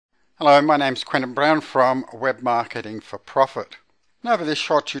Hello, my name's Quentin Brown from Web Marketing for Profit. And over this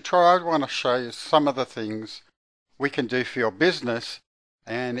short tutorial, I want to show you some of the things we can do for your business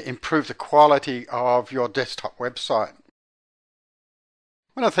and improve the quality of your desktop website.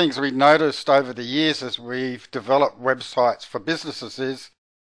 One of the things we've noticed over the years as we've developed websites for businesses is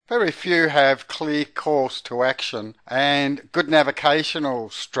very few have clear calls to action and good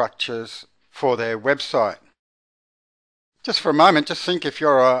navigational structures for their website. Just for a moment, just think if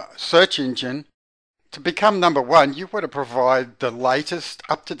you're a search engine, to become number one, you want to provide the latest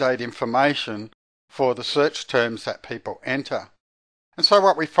up-to-date information for the search terms that people enter. And so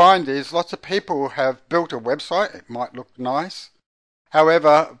what we find is lots of people have built a website. It might look nice.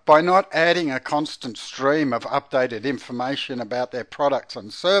 However, by not adding a constant stream of updated information about their products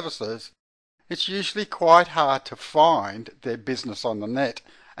and services, it's usually quite hard to find their business on the net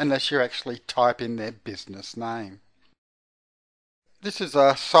unless you actually type in their business name. This is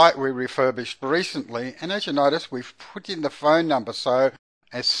a site we refurbished recently, and as you notice, we've put in the phone number so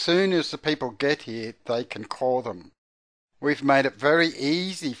as soon as the people get here, they can call them. We've made it very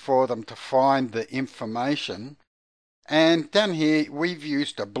easy for them to find the information, and down here we've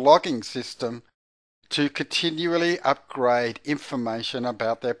used a blogging system to continually upgrade information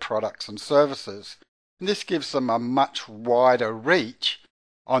about their products and services. And this gives them a much wider reach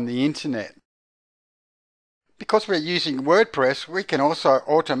on the internet. Because we're using WordPress, we can also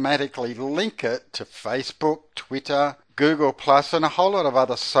automatically link it to Facebook, Twitter, Google+, and a whole lot of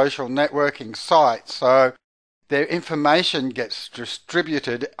other social networking sites, so their information gets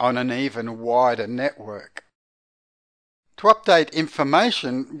distributed on an even wider network. To update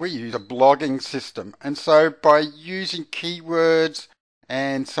information, we use a blogging system, and so by using keywords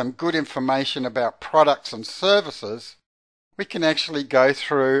and some good information about products and services, we can actually go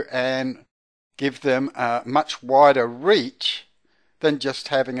through and give them a much wider reach than just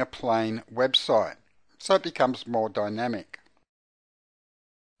having a plain website. So it becomes more dynamic.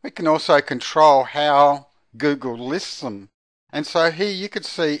 We can also control how Google lists them. And so here you could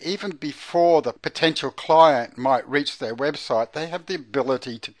see even before the potential client might reach their website, they have the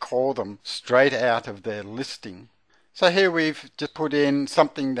ability to call them straight out of their listing. So here we've just put in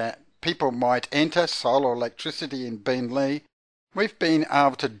something that people might enter, solar electricity in Beenleigh. We've been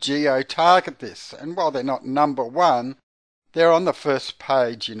able to geo-target this, and while they're not number one, they're on the first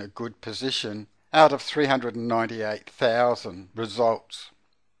page in a good position out of 398,000 results.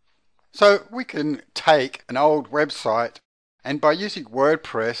 So we can take an old website and by using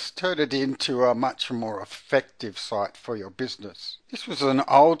WordPress turn it into a much more effective site for your business. This was an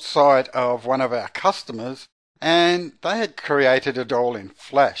old site of one of our customers, and they had created it all in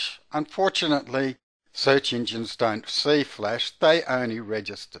Flash. Unfortunately, search engines don't see Flash, they only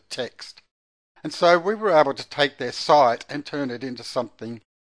register text. And so we were able to take their site and turn it into something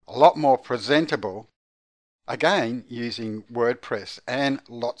a lot more presentable, again using WordPress and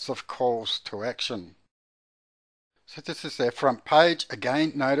lots of calls to action. So this is their front page.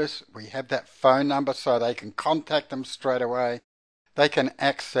 Again, notice we have that phone number so they can contact them straight away. They can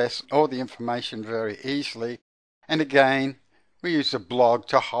access all the information very easily. And again, we use a blog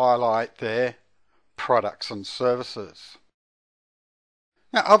to highlight their products and services.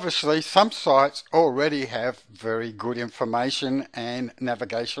 Now obviously some sites already have very good information and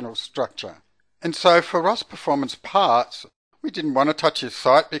navigational structure. And so for Ross Performance Parts, we didn't want to touch his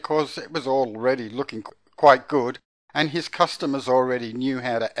site because it was already looking quite good and his customers already knew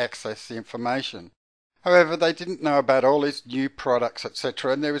how to access the information. However, they didn't know about all his new products,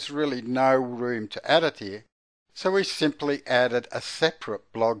 etc., and there was really no room to add it here. So we simply added a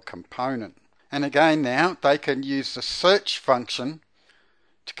separate blog component. And again now, they can use the search function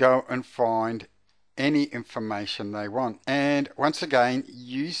to go and find any information they want. And once again,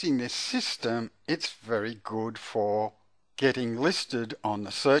 using this system, it's very good for getting listed on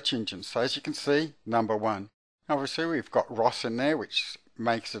the search engine. So as you can see, number one. Obviously, we've got Ross in there, which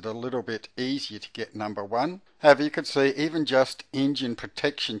makes it a little bit easier to get number one. However, you can see even just Engine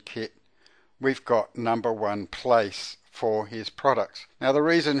Protection Kit, we've got number one place for his products. Now the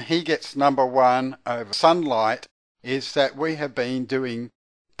reason he gets number one over Sunlight is that we have been doing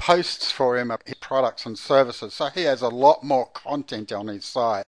posts for him of his products and services, so he has a lot more content on his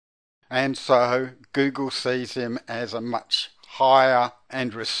site, and so Google sees him as a much higher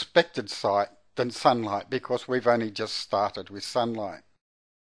and respected site than Sunlight because we've only just started with Sunlight.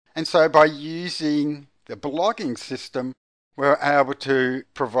 And so by using the blogging system, we're able to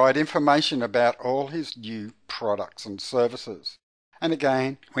provide information about all his new products and services. And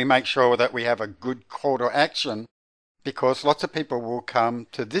again, we make sure that we have a good call to action because lots of people will come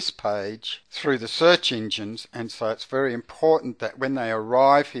to this page through the search engines, and so it's very important that when they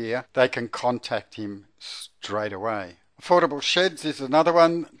arrive here, they can contact him straight away. Affordable Sheds is another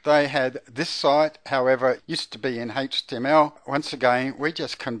one. They had this site, however, it used to be in HTML. Once again, we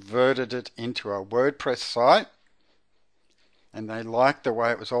just converted it into a WordPress site, and they liked the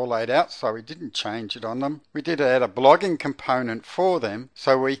way it was all laid out, so we didn't change it on them. We did add a blogging component for them,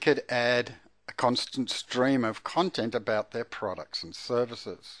 so we could add a constant stream of content about their products and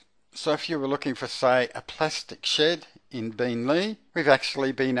services. So if you were looking for, say, a plastic shed in Beenleigh, we've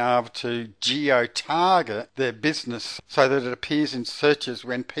actually been able to geo-target their business so that it appears in searches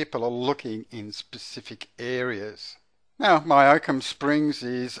when people are looking in specific areas. Now, My Oakham Springs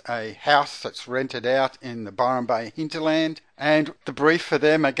is a house that's rented out in the Byron Bay hinterland, and the brief for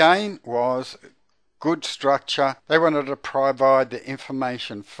them again was good structure. They wanted to provide the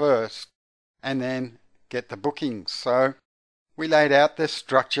information first and then get the bookings. So we laid out their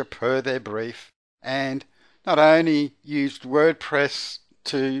structure per their brief, and not only used WordPress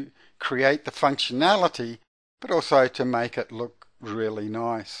to create the functionality, but also to make it look really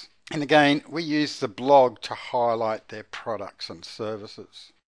nice. And again, we use the blog to highlight their products and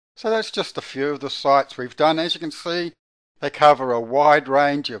services. So that's just a few of the sites we've done. As you can see, they cover a wide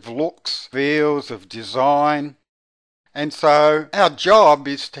range of looks, feels, of design. And so our job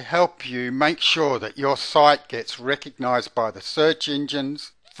is to help you make sure that your site gets recognized by the search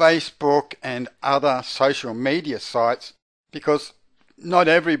engines, Facebook and other social media sites, because not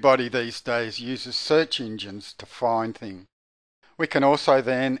everybody these days uses search engines to find things. We can also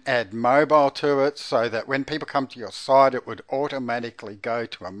then add mobile to it so that when people come to your site, it would automatically go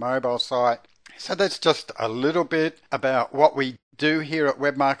to a mobile site. So that's just a little bit about what we do here at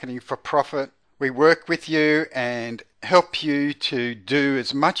Web Marketing for Profit. We work with you and help you to do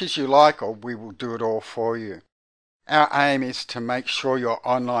as much as you like, or we will do it all for you. Our aim is to make sure your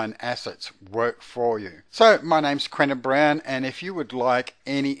online assets work for you. So my name's Quentin Brown, and if you would like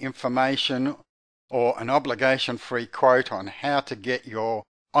any information or an obligation-free quote on how to get your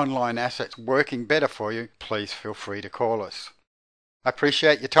online assets working better for you, please feel free to call us. I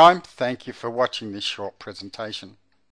appreciate your time. Thank you for watching this short presentation.